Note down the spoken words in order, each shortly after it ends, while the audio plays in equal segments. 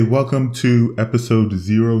Welcome to episode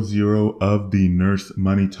 00 of the Nurse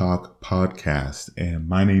Money Talk podcast. And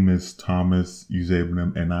my name is Thomas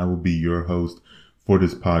Uzabenham, and I will be your host for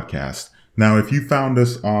this podcast. Now, if you found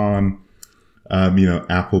us on,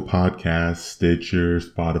 Apple Podcasts, Stitcher,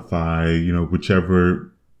 Spotify,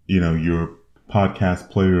 whichever, your podcast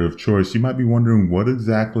player of choice, you might be wondering, what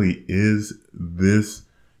exactly is this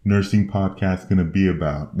nursing podcast going to be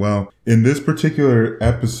about? Well, in this particular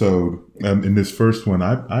episode, in this first one,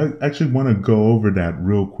 I actually want to go over that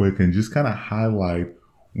real quick and just kind of highlight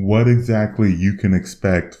what exactly you can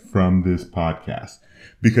expect from this podcast.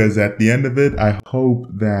 Because at the end of it, I hope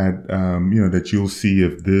that, that you'll see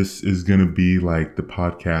if this is going to be like the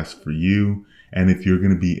podcast for you. And if you're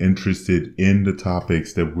going to be interested in the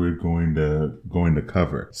topics that we're going to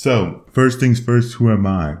cover. So first things first, who am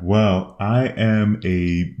I? Well, I am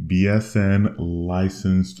a BSN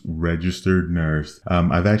licensed registered nurse.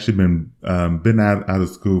 I've actually been out of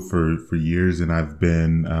school for years, and I've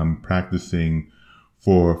been practicing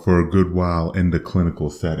for a good while in the clinical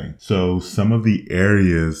setting. So some of the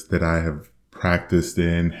areas that I have practiced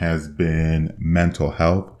in has been mental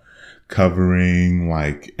health, covering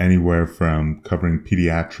like anywhere from covering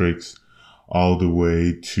pediatrics all the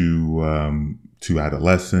way to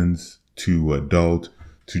adolescents, to adult,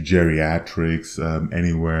 to geriatrics,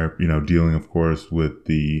 anywhere, dealing of course with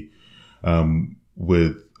the along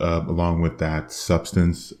with that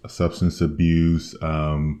substance abuse,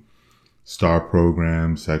 STAR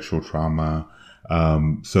program, sexual trauma.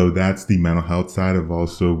 So that's the mental health side. I've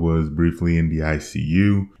also was briefly in the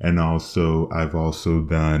ICU, and I've also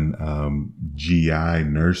done GI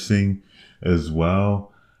nursing as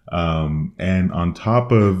well. And on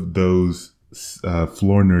top of those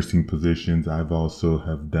floor nursing positions, I've also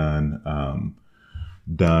have done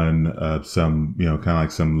some, kind of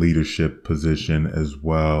like some leadership position as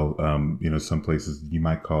well. Some places you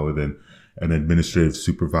might call it an administrative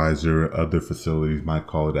supervisor. Other facilities might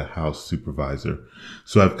call it a house supervisor.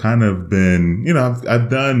 So I've kind of been, I've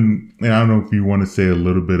done, I don't know if you want to say a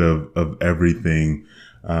little bit of everything,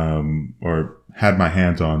 or had my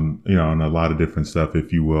hands on, on a lot of different stuff,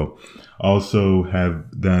 if you will. Also had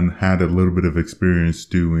a little bit of experience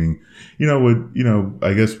doing,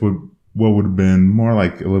 I guess what would have been more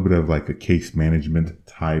like a little bit of like a case management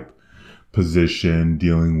type position,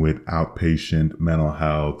 dealing with outpatient mental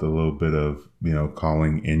health, a little bit of,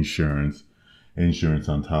 calling insurance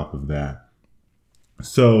on top of that.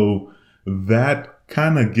 So that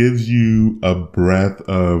kind of gives you a breadth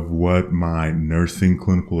of what my nursing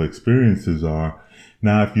clinical experiences are.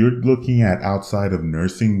 Now, if you're looking at outside of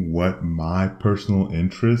nursing, what my personal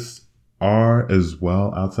interests are as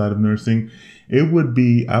well outside of nursing, it would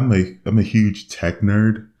be, I'm a huge tech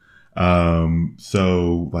nerd.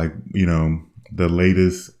 So like, the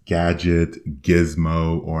latest gadget,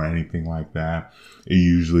 gizmo, or anything like that, it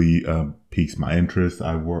usually piques my interest.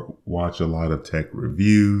 I watch a lot of tech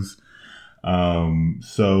reviews.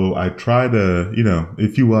 So I try to,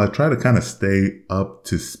 if you will, I try to kind of stay up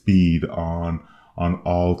to speed on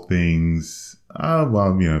all things, I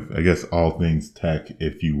guess all things tech,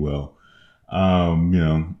 if you will.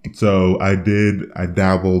 So I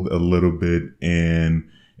dabbled a little bit in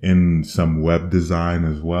some web design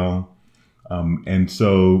as well. And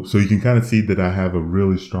so you can kind of see that I have a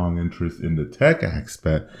really strong interest in the tech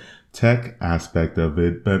aspect of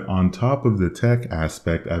it. But on top of the tech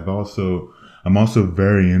aspect, I'm also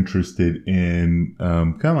very interested in,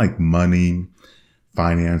 kind of like money,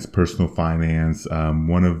 finance, personal finance. I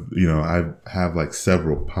have like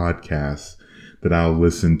several podcasts that I'll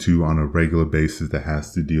listen to on a regular basis that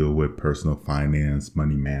has to deal with personal finance,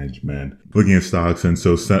 money management, looking at stocks, and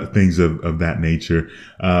so things of that nature.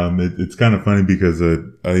 It's kind of funny because, a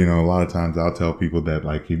lot of times I'll tell people that,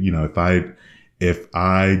 like, if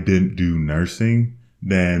I didn't do nursing,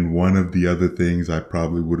 then one of the other things I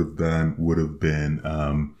probably would have done would have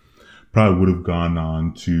gone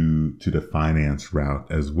on to the finance route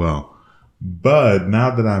as well. But now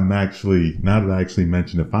that I actually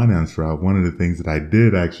mentioned the finance route, one of the things that I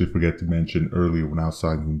did actually forget to mention earlier when I was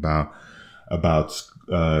talking about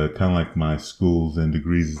kind of like my schools and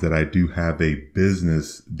degrees is that I do have a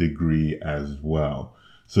business degree as well.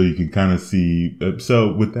 So you can kind of see,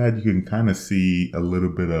 so with that, you can kind of see a little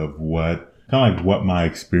bit of what my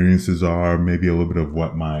experiences are, maybe a little bit of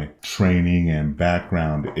what my training and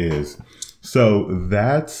background is. So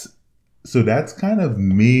that's So that's kind of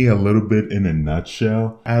me a little bit in a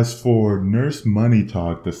nutshell. As for Nurse Money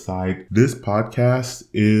Talk, the site, this podcast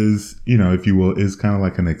is, if you will, is kind of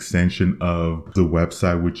like an extension of the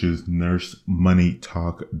website, which is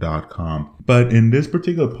nursemoneytalk.com. But in this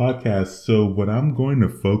particular podcast, so what I'm going to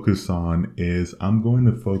focus on is I'm going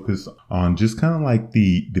to focus on just kind of like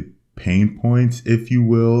the pain points, if you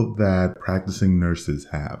will, that practicing nurses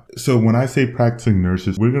have. So when I say practicing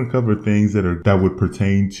nurses, we're going to cover things that would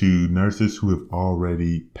pertain to nurses who have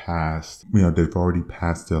already passed, they've already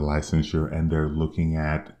passed their licensure and they're looking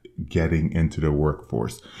at getting into the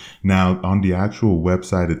workforce. Now, on the actual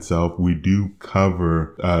website itself, we do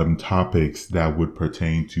cover topics that would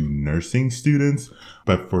pertain to nursing students.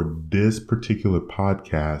 But for this particular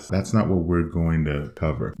podcast, that's not what we're going to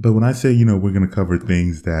cover. But when I say, we're going to cover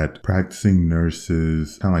things that practicing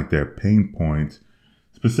nurses, kind of like their pain points,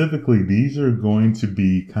 specifically, these are going to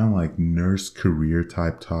be kind of like nurse career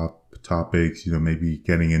type topics, maybe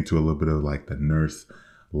getting into a little bit of like the nurse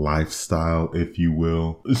lifestyle, if you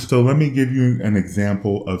will. So let me give you an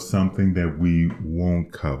example of something that we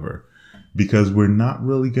won't cover, because we're not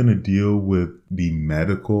really going to deal with the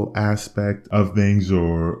medical aspect of things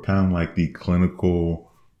or kind of like the clinical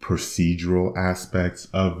procedural aspects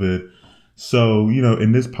of it. So,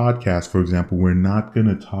 in this podcast, for example, we're not going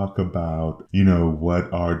to talk about,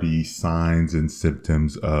 what are the signs and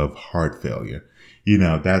symptoms of heart failure.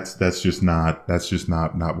 That's just not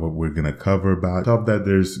what we're going to cover about. I thought that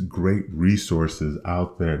there's great resources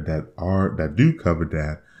out there that do cover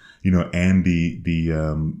that, and the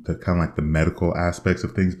kind of like the medical aspects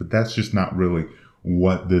of things, but that's just not really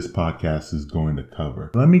what this podcast is going to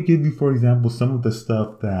cover. Let me give you, for example, some of the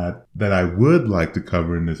stuff that I would like to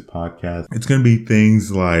cover in this podcast. It's going to be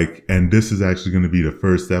things like, and this is actually going to be the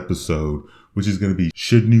first episode, which is going to be,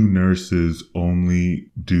 should new nurses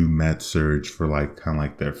only do med surg for like kind of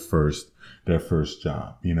like their first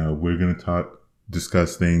job? We're going to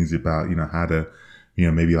discuss things about, how to,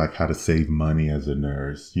 maybe like how to save money as a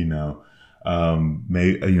nurse,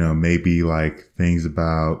 maybe like things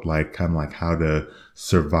about like kind of like how to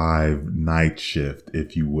survive night shift,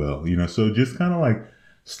 if you will, so just kind of like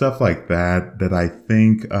stuff like that I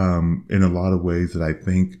think, in a lot of ways that I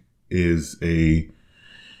think is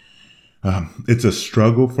it's a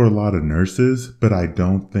struggle for a lot of nurses, but I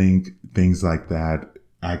don't think things like that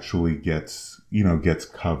actually gets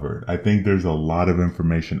covered. I think there's a lot of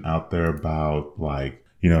information out there about like,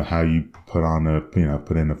 how you put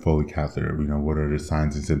in a Foley catheter, what are the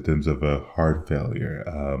signs and symptoms of a heart failure,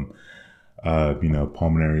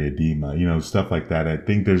 pulmonary edema, stuff like that. I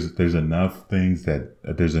think there's enough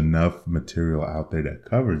material out there that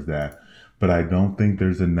covers that. But I don't think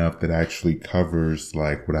there's enough that actually covers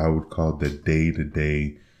like what I would call the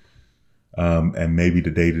day-to-day, and maybe the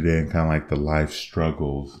day-to-day and kind of like the life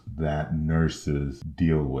struggles that nurses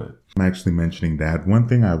deal with. I'm actually mentioning that. One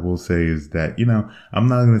thing I will say is that, I'm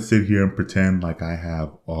not going to sit here and pretend like I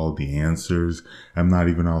have all the answers. I'm not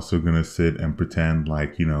even also going to sit and pretend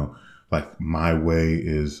like, like my way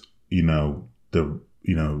is, the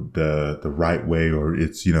right way, or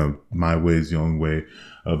it's, my way is the only way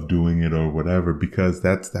of doing it or whatever, because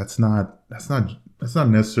that's not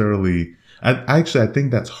necessarily, I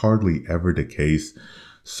think that's hardly ever the case.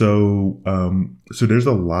 So there's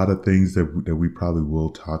a lot of things that we probably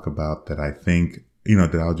will talk about that I think,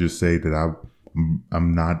 that I'll just say that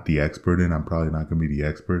I'm not the expert in. I'm probably not going to be the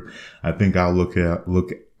expert. I think I'll look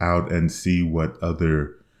out and see what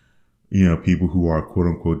other, people who are quote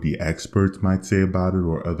unquote the experts might say about it,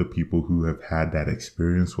 or other people who have had that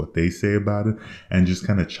experience, what they say about it, and just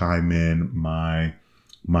kind of chime in my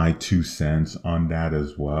 2 cents on that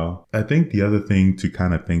as well. I think the other thing to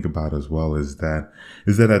kind of think about as well is that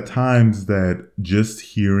at times that just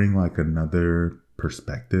hearing like another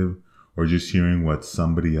perspective, or just hearing what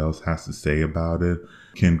somebody else has to say about it,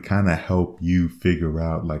 can kind of help you figure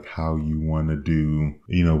out like how you want to do,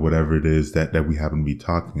 whatever it is that we happen to be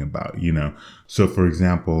talking about, So for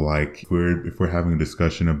example, like if we're having a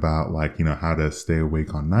discussion about like, how to stay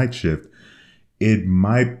awake on night shift, it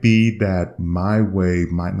might be that my way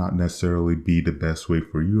might not necessarily be the best way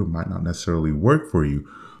for you. It might not necessarily work for you,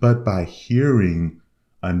 but by hearing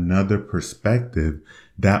another perspective,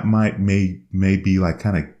 that maybe like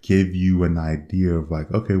kind of give you an idea of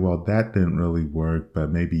like, okay, well, that didn't really work,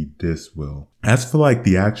 but maybe this will. As for like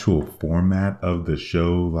the actual format of the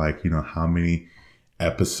show, like, how many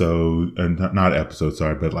episodes, not episodes,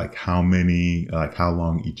 sorry, but like how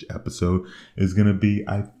long each episode is going to be,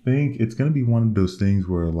 I think it's going to be one of those things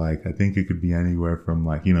where like, I think it could be anywhere from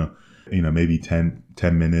like, maybe 10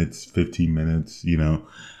 minutes, 15 minutes,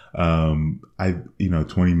 I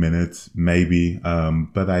 20 minutes maybe.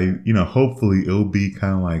 But hopefully it'll be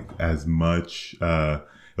kind of like as much,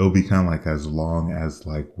 it'll be kind of like as long as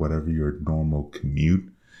like whatever your normal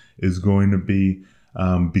commute is going to be.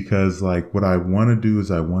 Because like what I want to do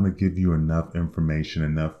is I want to give you enough information,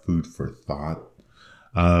 enough food for thought,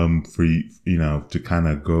 for you, to kind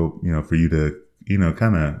of go, for you to,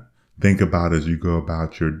 kind of think about as you go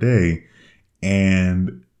about your day.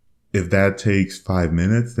 And if that takes 5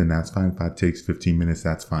 minutes, then that's fine. If that takes 15 minutes,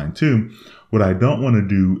 that's fine too. What I don't want to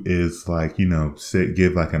do is like,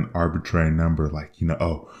 give like an arbitrary number, like,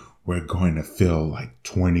 oh, we're going to fill like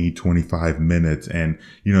 20, 25 minutes. And,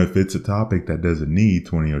 if it's a topic that doesn't need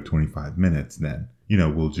 20 or 25 minutes, then,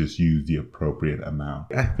 we'll just use the appropriate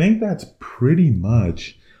amount. I think that's pretty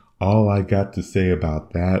much all I got to say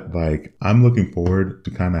about that. Like, I'm looking forward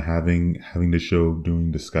to kind of having the show,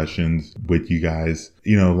 doing discussions with you guys.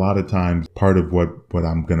 A lot of times part of what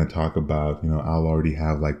I'm going to talk about, I'll already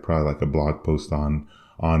have like probably like a blog post on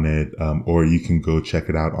it, or you can go check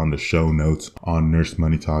it out on the show notes on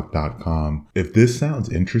nursemoneytalk.com. If this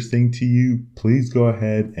sounds interesting to you, please go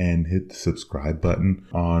ahead and hit the subscribe button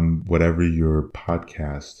on whatever your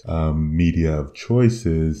podcast media of choice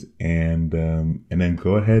is, and then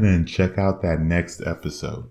go ahead and check out that next episode.